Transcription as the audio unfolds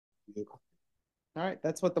vehicle. All right,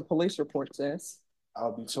 that's what the police report says.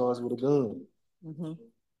 I'll be charged with a gun. Mm-hmm.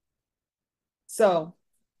 So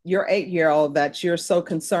your 8-year-old that you're so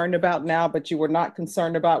concerned about now, but you were not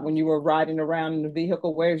concerned about when you were riding around in the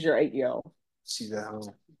vehicle. Where's your 8-year-old? She's at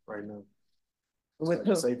home right now. With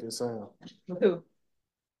who? Safe and sound. With who?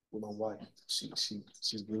 With my wife.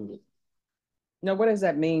 She's good. Now, what does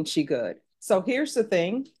that mean? She good. So here's the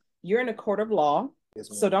thing. You're in a court of law.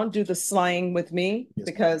 Yes, so don't do the slang with me, yes,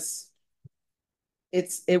 because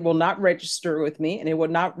it will not register with me, and it will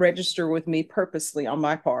not register with me purposely on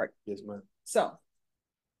my part. Yes, ma'am. So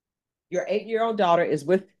your 8-year-old daughter is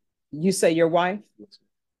with, you say, your wife? Yes.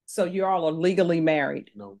 So you all are legally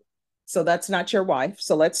married? No. So that's not your wife.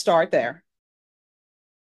 So let's start there.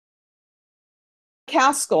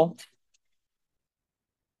 Caskell.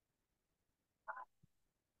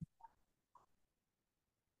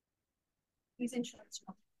 He's insurance.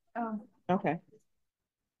 Okay.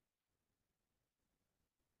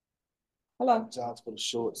 Hello. Apologize for the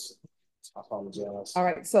shorts. I apologize. All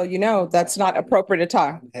right. So, that's not appropriate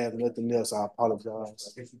attire. I have nothing else. I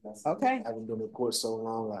apologize. Okay. I haven't been in court so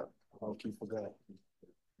long. I don't keep forgetting.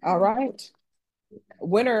 All right.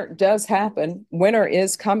 Winter does happen. Winter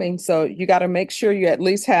is coming. So you got to make sure you at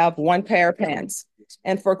least have one pair of pants.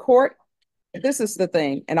 And for court, this is the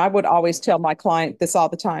thing. And I would always tell my client this all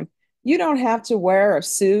the time. You don't have to wear a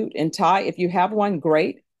suit and tie. If you have one,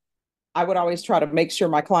 great. I would always try to make sure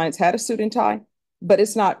my clients had a suit and tie, but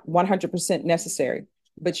it's not 100% necessary.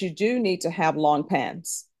 But you do need to have long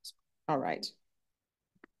pants. All right.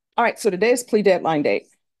 All right. So today's plea deadline date.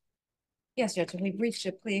 Yes, Judge, we've reached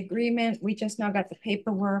a plea agreement. We just now got the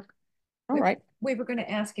paperwork. All right. We were going to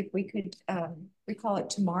ask if we could recall it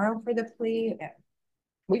tomorrow for the plea.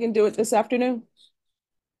 We can do it this afternoon.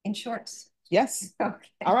 In shorts? Yes. Okay.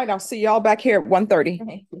 All right. I'll see y'all back here at 1:30.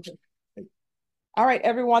 Okay. All right,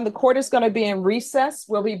 everyone. The court is going to be in recess.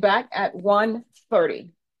 We'll be back at 1:30.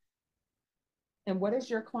 And what is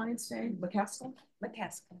your client's name? McCaskill?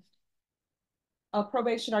 McCaskill.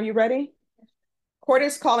 Probation, are you ready? Court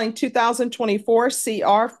is calling 2024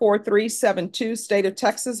 CR 4372, State of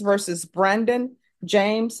Texas versus Brandon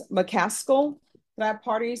James McCaskill. Can I have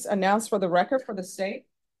parties announced for the record for the state?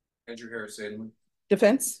 Andrew Harris Salem.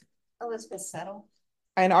 Defense? Elizabeth Settle.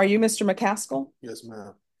 And are you Mr. McCaskill? Yes,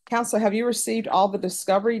 ma'am. Counsel, have you received all the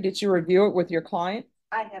discovery? Did you review it with your client?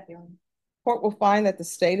 I have, Your Honor. Court will find that the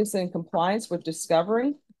state is in compliance with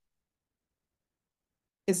discovery.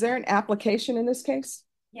 Is there an application in this case?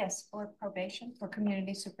 Yes, for probation, for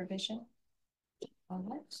community supervision. All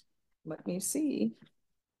right, let me see.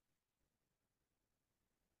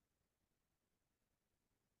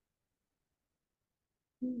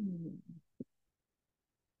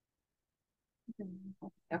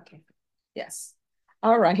 Okay. Yes.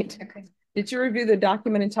 All right. Okay. Did you review the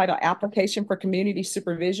document entitled Application for Community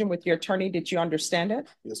Supervision with your attorney? Did you understand it?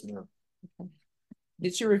 Yes, ma'am. Okay.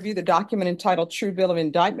 Did you review the document entitled True Bill of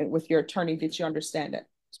Indictment with your attorney? Did you understand it?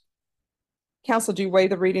 Counsel, do you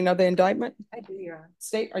waive the reading of the indictment? I do, Your Honor.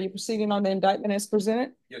 State, are you proceeding on the indictment as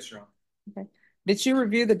presented? Yes, Your Honor. Okay. Did you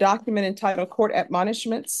review the document entitled Court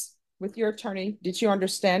Admonishments with your attorney? Did you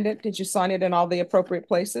understand it? Did you sign it in all the appropriate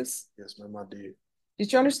places? Yes, ma'am, I did.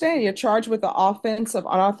 Did you understand you're charged with the offense of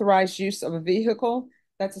unauthorized use of a vehicle?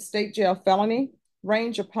 That's a state jail felony.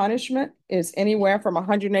 Range of punishment is anywhere from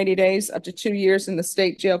 180 days up to 2 years in the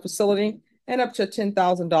state jail facility and up to a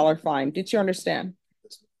 $10,000 fine. Did you understand?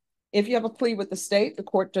 Yes, ma'am. If you have a plea with the state, the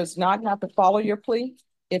court does not have to follow your plea.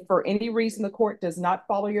 If for any reason the court does not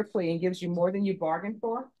follow your plea and gives you more than you bargained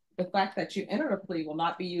for, the fact that you entered a plea will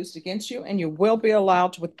not be used against you and you will be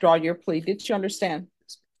allowed to withdraw your plea. Did you understand?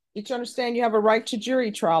 Did you understand you have a right to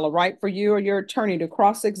jury trial, a right for you or your attorney to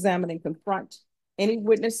cross-examine and confront any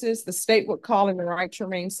witnesses the state would call and the right to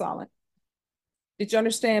remain silent? Did you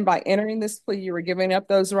understand by entering this plea you were giving up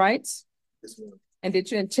those rights? Yes, ma'am. And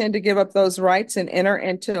did you intend to give up those rights and enter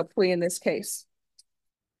into a plea in this case?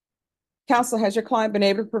 Counsel, has your client been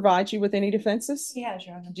able to provide you with any defenses? He has,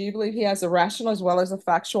 Your Honor. Do you believe he has a rational as well as a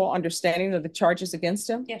factual understanding of the charges against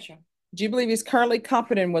him? Yes, Your Honor. Do you believe he's currently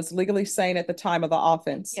competent and was legally sane at the time of the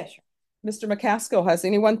offense? Yes, Your Mr. McCaskill, has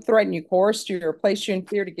anyone threatened you, coerced you, or placed you in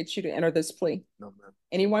fear to get you to enter this plea? No, ma'am.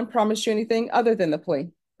 Anyone promised you anything other than the plea?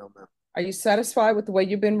 No, ma'am. Are you satisfied with the way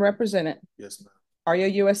you've been represented? Yes, ma'am. Are you a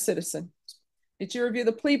U.S. citizen? Did you review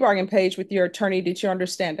the plea bargain page with your attorney? Did you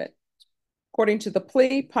understand it? According to the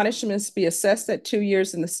plea, punishments be assessed at 2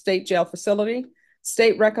 years in the state jail facility.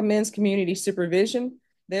 State recommends community supervision.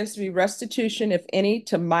 There's to be restitution, if any,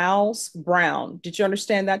 to Miles Brown. Did you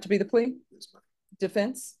understand that to be the plea? Yes, ma'am.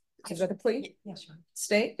 Defense? Is that the plea? Yes, Your Honor.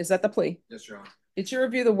 State? Is that the plea? Yes, Your Honor. Did you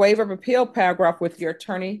review the waiver of appeal paragraph with your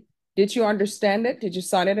attorney? Did you understand it? Did you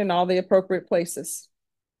sign it in all the appropriate places?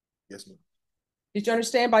 Yes, ma'am. Did you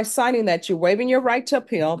understand by signing that you're waiving your right to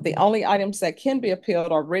appeal? The only items that can be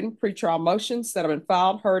appealed are written pretrial motions that have been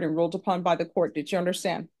filed, heard, and ruled upon by the court. Did you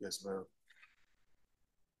understand? Yes, ma'am.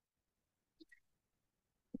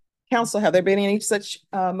 Counsel, have there been any such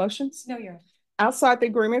motions? No, Your Honor. Outside the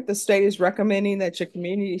agreement, the state is recommending that your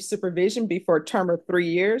community supervision be for a term of 3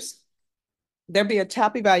 years. There be a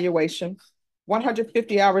TAP evaluation,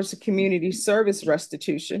 150 hours of community service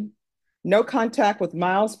restitution, no contact with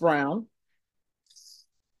Miles Brown,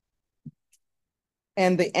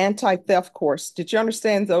 and the anti-theft course. Did you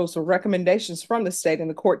understand those were recommendations from the state and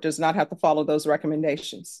the court does not have to follow those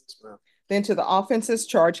recommendations? Yes, ma'am. Then to the offenses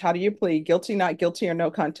charged, how do you plead? Guilty, not guilty, or no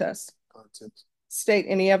contest? Contest. State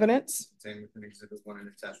any evidence? Same with exhibit 1 and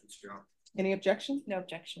attachments, Your Honor. Any objection? No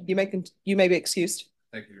objection. You may be excused.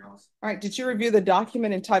 Thank you, Your Honor. All right, did you review the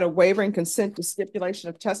document entitled Waiver and Consent to Stipulation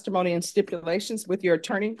of Testimony and Stipulations with your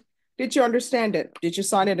attorney? Did you understand it? Did you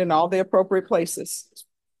sign it in all the appropriate places?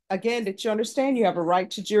 Again, did you understand you have a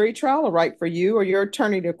right to jury trial, a right for you or your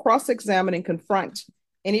attorney to cross-examine and confront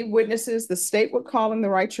any witnesses the state would call in the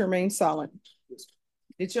right to remain silent?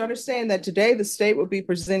 Did you understand that today the state will be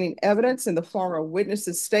presenting evidence in the form of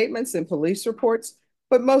witnesses' statements and police reports,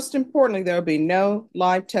 but most importantly, there will be no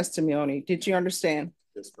live testimony? Did you understand?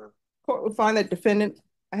 Yes, ma'am. Court will find that defendant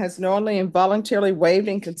has knowingly and voluntarily waived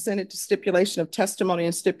and consented to stipulation of testimony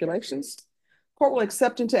and stipulations. Court will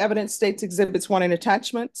accept into evidence states exhibits 1 and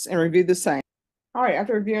attachments and review the same. All right,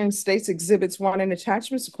 after reviewing states exhibits 1 and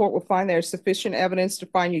attachments, the court will find there is sufficient evidence to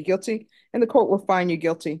find you guilty and the court will find you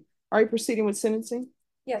guilty. Are you proceeding with sentencing?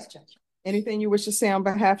 Yes, Judge. Anything you wish to say on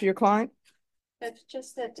behalf of your client? That's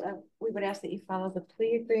just that we would ask that you follow the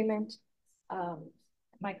plea agreement.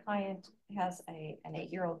 My client has an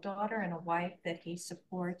 8-year-old daughter and a wife that he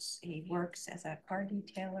supports. He works as a car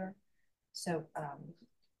detailer. So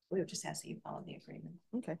we would just ask that you follow the agreement.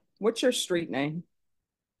 Okay. What's your street name?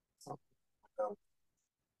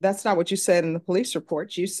 That's not what you said in the police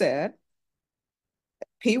report. You said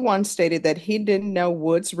P1 stated that he didn't know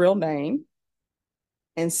Wood's real name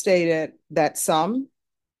and stated that some,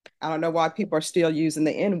 I don't know why people are still using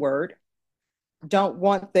the N-word, don't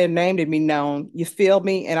want their name to be known. You feel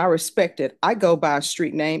me? And I respect it. I go by a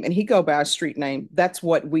street name and he go by a street name. That's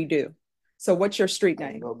what we do. So what's your street I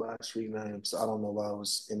don't name? know about street names. So I don't know why I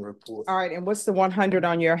was in the report. All right. And what's the 100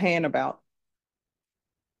 on your hand about?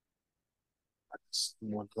 It's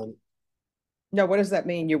 100. No, what does that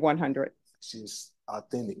mean? You're 100. It's just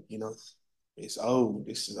authentic, you know. It's old.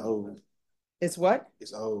 This is old. It's what?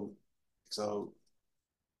 It's old. It's old.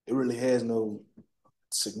 It really has no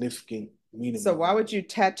significant meaning. So why would you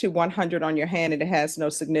tattoo 100 on your hand and it has no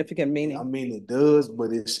significant meaning? I mean, it does,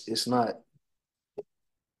 but it's not.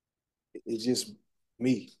 It's just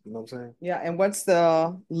me. You know what I'm saying? Yeah. And what's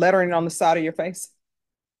the lettering on the side of your face?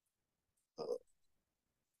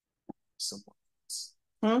 Some words.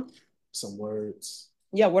 Hmm? Some words.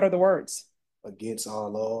 Yeah. What are the words? Against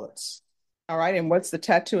all odds. All right. And what's the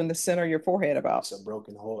tattoo in the center of your forehead about? It's a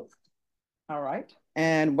broken heart. All right.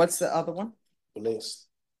 And what's the other one? Blessed.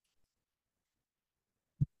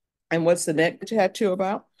 And what's the neck tattoo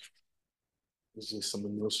about? It's just some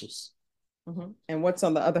initials. And what's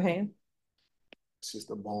on the other hand? It's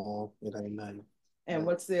just a bomb. It ain't nothing. And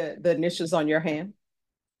what's the initials on your hand?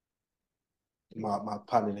 My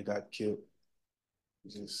partner that got killed.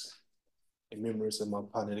 It's just in memories of my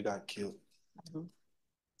partner that got killed.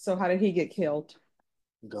 So how did he get killed?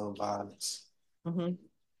 Gun violence.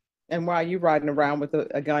 And why are you riding around with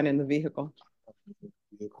a gun in the vehicle?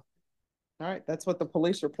 All right, that's what the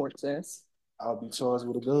police report says. I'll be charged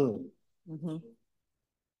with a gun.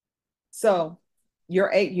 So your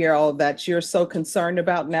 8-year-old that you're so concerned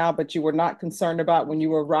about now, but you were not concerned about when you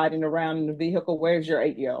were riding around in the vehicle, where's your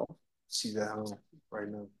 8-year-old? She's at home right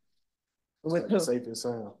now. With who? Safe and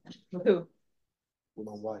sound. With who? With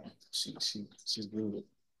my wife. She's good.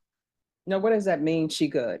 No, what does that mean? She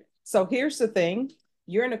good. So here's the thing.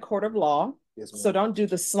 You're in a court of law. Yes, ma'am. So don't do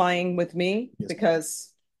the slang with me Yes, because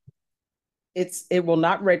it will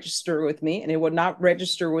not register with me and it will not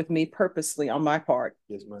register with me purposely on my part.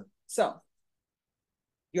 Yes, ma'am. So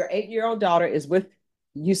your 8-year-old daughter is with,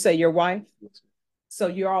 you say your wife? Yes, so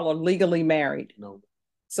you all are legally married. no.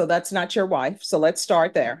 So that's not your wife. So let's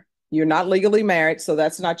start there. You're not legally married. So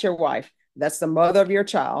that's not your wife. That's the mother of your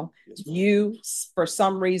child. Yes, ma'am. You, for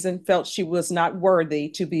some reason, felt she was not worthy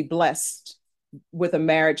to be blessed with a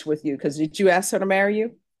marriage with you. Because did you ask her to marry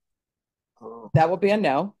you? That would be a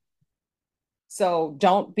no. So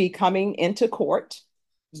don't be coming into court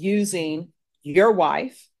using your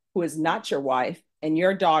wife, who is not your wife, and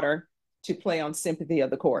your daughter to play on sympathy of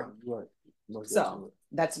the court. Right. Most So definitely.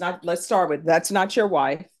 that's not, let's start with, that's not your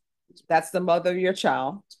wife. That's the mother of your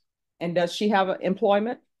child. And does she have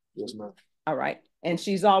employment? Yes, ma'am. All right. And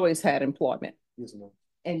she's always had employment. Yes, ma'am.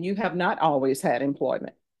 And you have not always had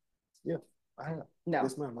employment. Yeah, I have. No.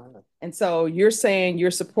 Yes, ma'am, I have. And so you're saying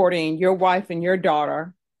you're supporting your wife and your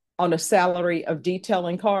daughter on a salary of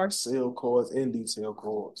detailing cars? Sale cars and detail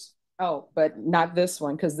cars. Oh, but not this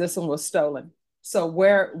one, because this one was stolen. So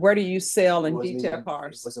where do you sell and detail It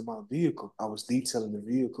cars? wasn't my vehicle. I was detailing the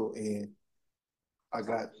vehicle and I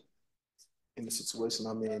got in the situation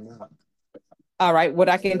I'm in now. All right, what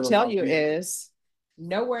I can Still tell my you vehicle. is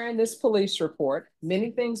nowhere in this police report, many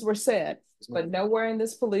things were said, but nowhere in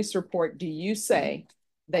this police report do you say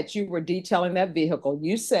that you were detailing that vehicle.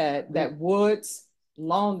 You said that Woods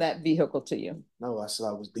loaned that vehicle to you. No, I said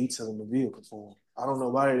I was detailing the vehicle for him. I don't know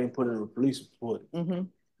why they didn't put it in a police report,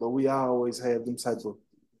 but we always have them type of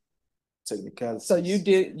technicalities. So you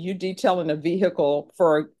detailing a vehicle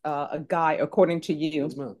for a guy, according to you,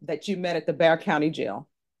 Yes, ma'am. that you met at the Bear County Jail.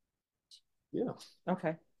 Yeah.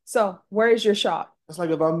 Okay. So where is your shop? That's like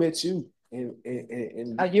if I met you and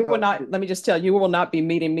you will not, let me just tell you, you will not be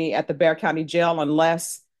meeting me at the Bear County Jail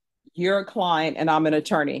unless you're a client and I'm an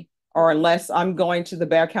attorney, or unless I'm going to the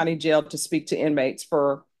Bear County Jail to speak to inmates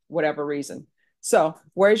for whatever reason. So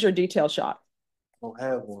where's your detail shop? I don't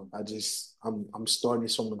have one. I'm starting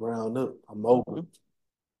this from the ground up. I'm mobile.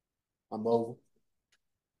 I'm mobile.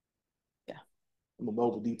 Yeah. I'm a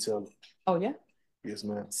mobile detailer. Oh, yeah? Yes,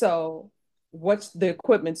 ma'am. So what's the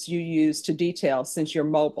equipments you use to detail since you're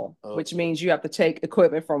mobile, which means you have to take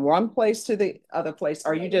equipment from one place to the other place?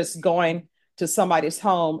 Are you just going to somebody's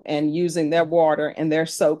home and using their water and their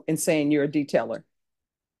soap and saying you're a detailer?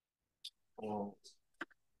 Well,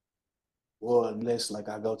 unless like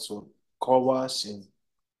I go to a car wash and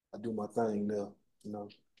I do my thing there, you know,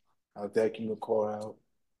 I vacuum the car out,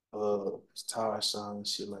 tire shine,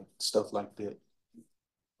 shit like stuff like that.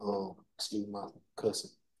 Excuse my cussing.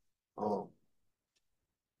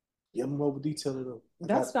 Yeah, I'm a mobile detailer though.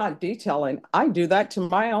 That's not detailing. I do that to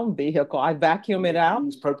my own vehicle. I vacuum it out.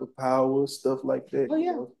 Use purple power, stuff like that. Oh, yeah.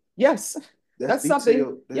 You know? Yes. That's detail,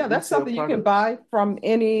 something. Yeah, that's something you can buy from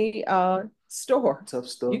any store. Tough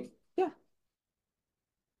stuff. Yeah.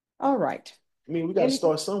 All right. I mean, we got to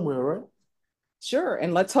start somewhere, right? Sure.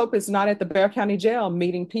 And let's hope it's not at the Bear County Jail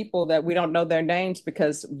meeting people that we don't know their names,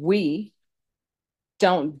 because we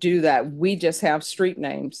don't do that. We just have street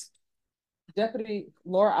names. Deputy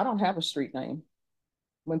Laura, I don't have a street name.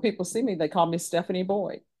 When people see me, they call me Stephanie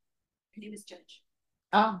Boyd. Her name is Judge.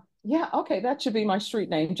 Yeah, okay, that should be my street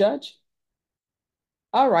name, Judge.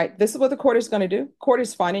 All right, this is what the court is going to do. Court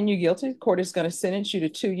is finding you guilty. Court is going to sentence you to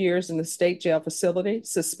 2 years in the state jail facility,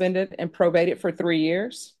 suspended and probated for 3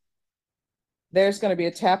 years. There's going to be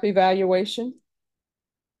a TAP evaluation.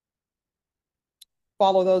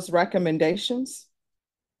 Follow those recommendations.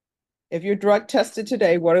 If you're drug tested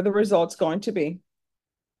today, what are the results going to be?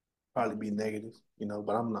 Probably be negative, you know,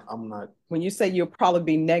 but I'm not. When you say you'll probably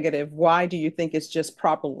be negative, why do you think it's just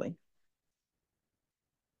probably?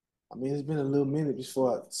 I mean, it's been a little minute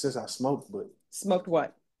since I smoked, but. Smoked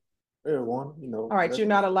what? Marijuana, you know. All right, you're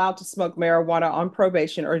not allowed to smoke marijuana on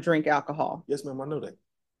probation or drink alcohol. Yes, ma'am, I know that.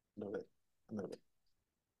 I know that.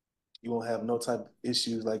 You won't have no type of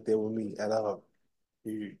issues like that with me at all.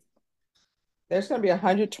 There's going to be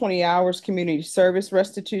 120 hours community service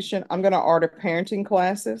restitution. I'm going to order parenting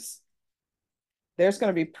classes. There's going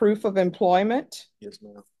to be proof of employment. Yes,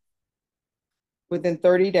 ma'am. Within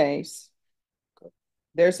 30 days. Okay.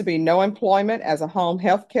 There's to be no employment as a home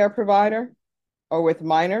health care provider or with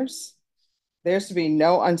minors. There's to be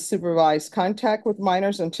no unsupervised contact with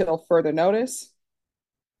minors until further notice.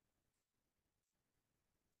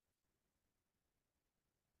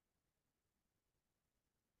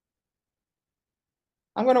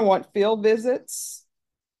 I'm going to want field visits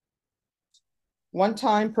 1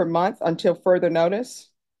 time per month until further notice.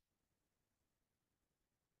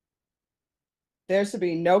 There's to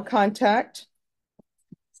be no contact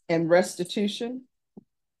and restitution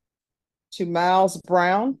to Miles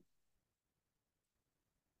Brown.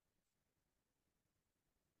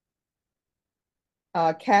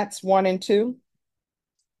 Cats 1 and 2.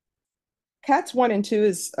 Cats 1 and 2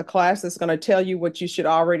 is a class that's going to tell you what you should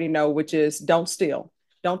already know, which is don't steal.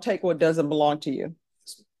 Don't take what doesn't belong to you.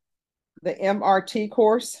 The MRT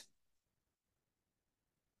course.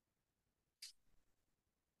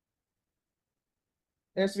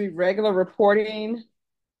 There's to be regular reporting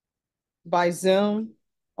by Zoom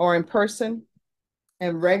or in person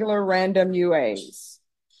and regular random UAs.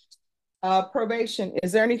 Probation,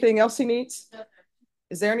 is there anything else he needs?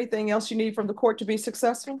 Is there anything else you need from the court to be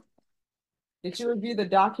successful? Did you review the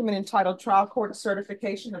document entitled Trial Court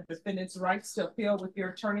Certification of Defendant's Rights to Appeal with your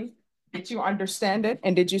attorney? Did you understand it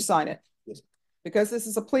and did you sign it? Yes. Because this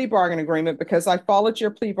is a plea bargain agreement, because I followed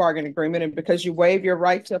your plea bargain agreement, and because you waive your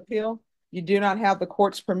right to appeal, you do not have the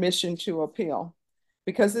court's permission to appeal.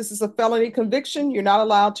 Because this is a felony conviction, you're not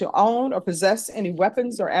allowed to own or possess any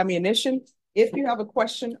weapons or ammunition. If you have a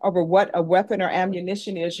question over what a weapon or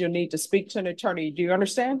ammunition is, you'll need to speak to an attorney. Do you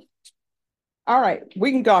understand? All right,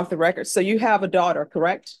 we can go off the record. So you have a daughter,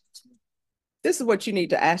 correct? This is what you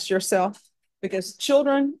need to ask yourself, because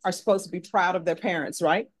children are supposed to be proud of their parents,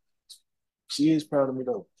 right? She is proud of me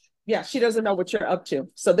though. Yeah, she doesn't know what you're up to.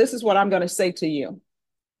 So this is what I'm going to say to you.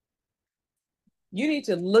 You need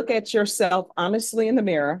to look at yourself honestly in the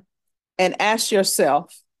mirror and ask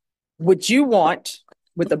yourself, would you want,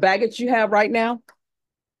 with the baggage you have right now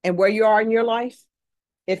and where you are in your life,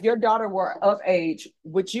 if your daughter were of age,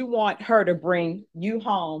 would you want her to bring you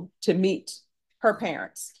home to meet her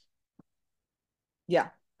parents? Yeah,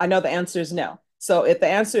 I know the answer is no. So if the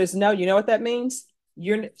answer is no, you know what that means?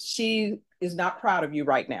 She is not proud of you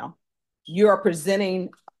right now. You are presenting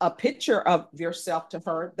a picture of yourself to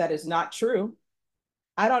her that is not true.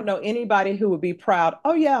 I don't know anybody who would be proud.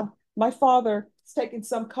 Oh yeah, my father is taking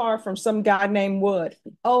some car from some guy named Wood.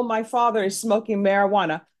 Oh, my father is smoking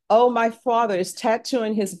marijuana. Oh, my father is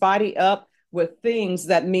tattooing his body up with things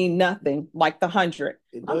that mean nothing, like the 100.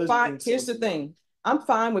 I'm fine. Here's the thing. I'm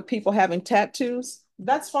fine with people having tattoos.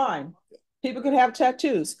 That's fine. People can have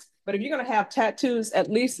tattoos. But if you're going to have tattoos,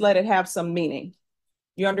 at least let it have some meaning.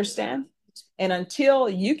 You understand? And until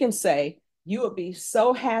you can say you would be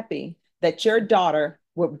so happy that your daughter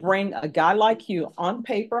would bring a guy like you on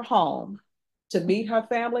paper home to meet her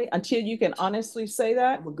family, until you can honestly say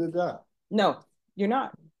that. I'm a good guy. No, you're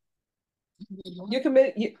not. You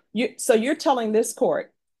commit so you're telling this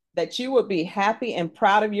court that you would be happy and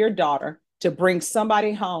proud of your daughter to bring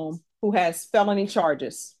somebody home who has felony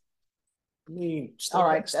charges. I mean, all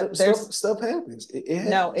right, stuff happens. It happens.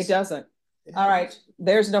 No, it doesn't. All right,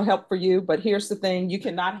 there's no help for you, but here's the thing. You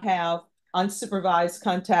cannot have unsupervised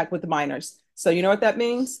contact with minors. So you know what that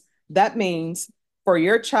means? That means for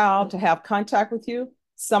your child to have contact with you,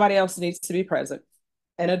 somebody else needs to be present,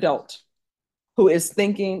 an adult who is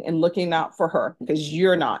thinking and looking out for her, because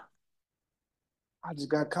you're not. I just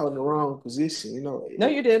got caught in the wrong position, you know. No,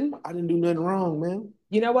 you didn't. I didn't do nothing wrong, man.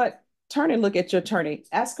 You know what? Turn and look at your attorney.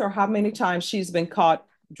 Ask her how many times she's been caught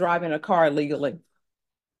driving a car illegally.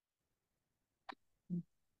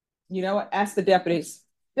 You know what? Ask the deputies.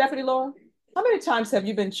 Deputy Laura, how many times have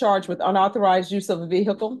you been charged with unauthorized use of a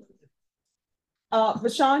vehicle?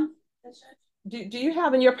 Vashawn, do you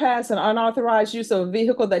have in your past an unauthorized use of a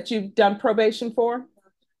vehicle that you've done probation for?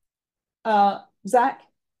 Zach,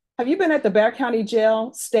 have you been at the Bexar County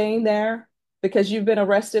Jail staying there because you've been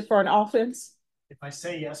arrested for an offense? If I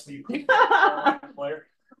say yes, will you clear?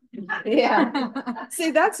 Yeah.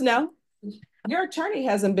 See, that's no. Your attorney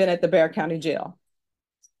hasn't been at the Bexar County Jail.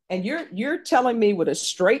 And you're telling me with a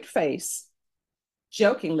straight face,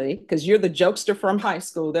 jokingly, because you're the jokester from high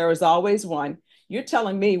school, there was always one. You're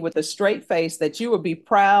telling me with a straight face that you would be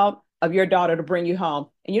proud of your daughter to bring you home.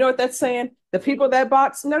 And you know what that's saying? The people in that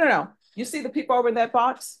box, no. You see the people over in that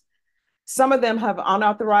box? Some of them have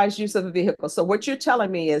unauthorized use of a vehicle. So what you're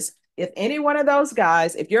telling me is, if any one of those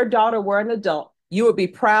guys, if your daughter were an adult, you would be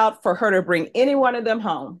proud for her to bring any one of them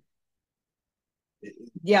home.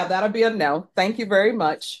 Yeah, that'll be a no. Thank you very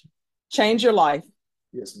much. Change your life.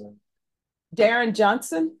 Yes, ma'am. Darren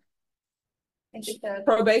Johnson,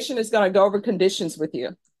 probation is going to go over conditions with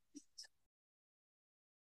you.